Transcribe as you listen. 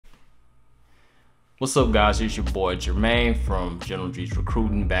What's up, guys? It's your boy Jermaine from General Juice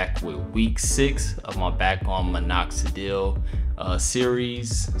Recruiting, back with week 6 of my Back on MInoxidil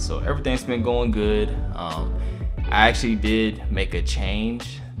series. So everything's been going good. I actually did make a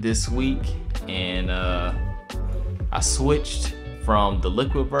change this week, and I switched from the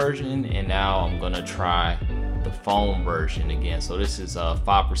liquid version, and now I'm gonna try the foam version again. So this is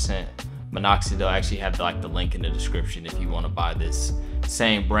 5% MInoxidil. I actually have the link in the description if you want to buy this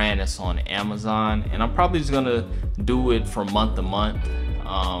same brand that's on Amazon, and I'm probably just gonna do it from month to month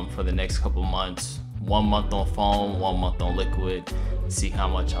for the next couple months. 1 month on foam, 1 month on liquid, see how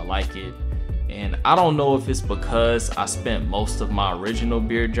much I like it. And I don't know if it's because I spent most of my original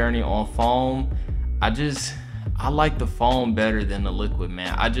beard journey on foam. I like the foam better than the liquid,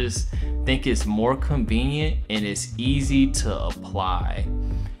 man. I just think it's more convenient and it's easy to apply.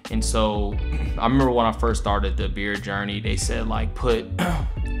 And so I remember when I first started the beard journey, they said put,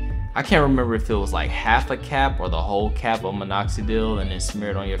 I can't remember if it was half a cap or the whole cap of MInoxidil and then smear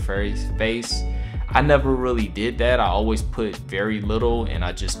it on your face. I never really did that. I always put very little, and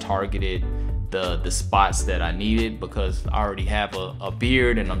I just targeted the spots that I needed because I already have a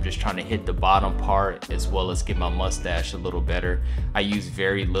beard and I'm just trying to hit the bottom part as well as get my mustache a little better. I use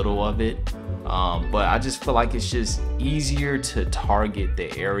very little of it, but I just feel like it's just easier to target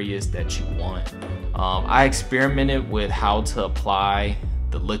the areas that you want. I experimented with how to apply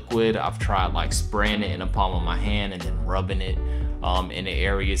the liquid. I've tried spraying it in the palm of my hand and then rubbing it in the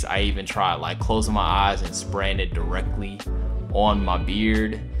areas. I even tried closing my eyes and spraying it directly on my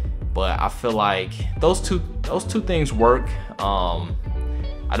beard. But I feel like those two things work.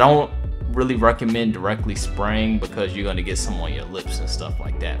 I don't really recommend directly spraying because you're gonna get some on your lips and stuff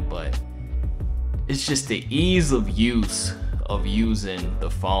like that. But it's just the ease of use of using the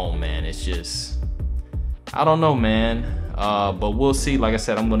foam, man. It's just, I don't know, man. But we'll see. Like I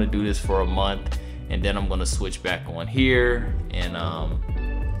said, I'm gonna do this for a month, and then I'm gonna switch back on here, and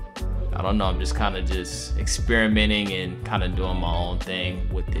I don't know, I'm just kind of experimenting and kind of doing my own thing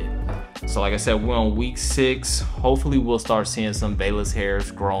with it. So like I said, we're on week 6. Hopefully we'll start seeing some vellus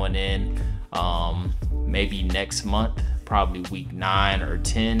hairs growing in maybe next month, probably week 9 or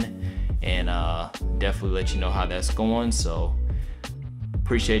 10, and definitely let you know how that's going. So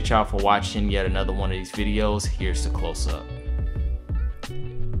appreciate y'all for watching yet another one of these videos. Here's the close-up.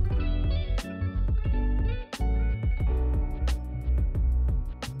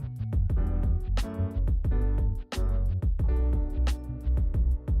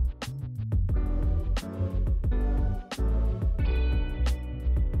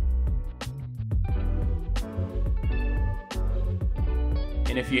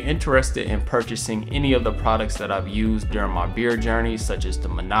 And if you're interested in purchasing any of the products that I've used during my beard journey, such as the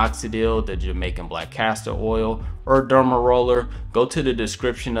MInoxidil, the Jamaican black castor oil, or derma roller, go to the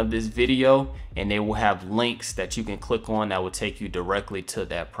description of this video and they will have links that you can click on that will take you directly to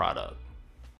that product.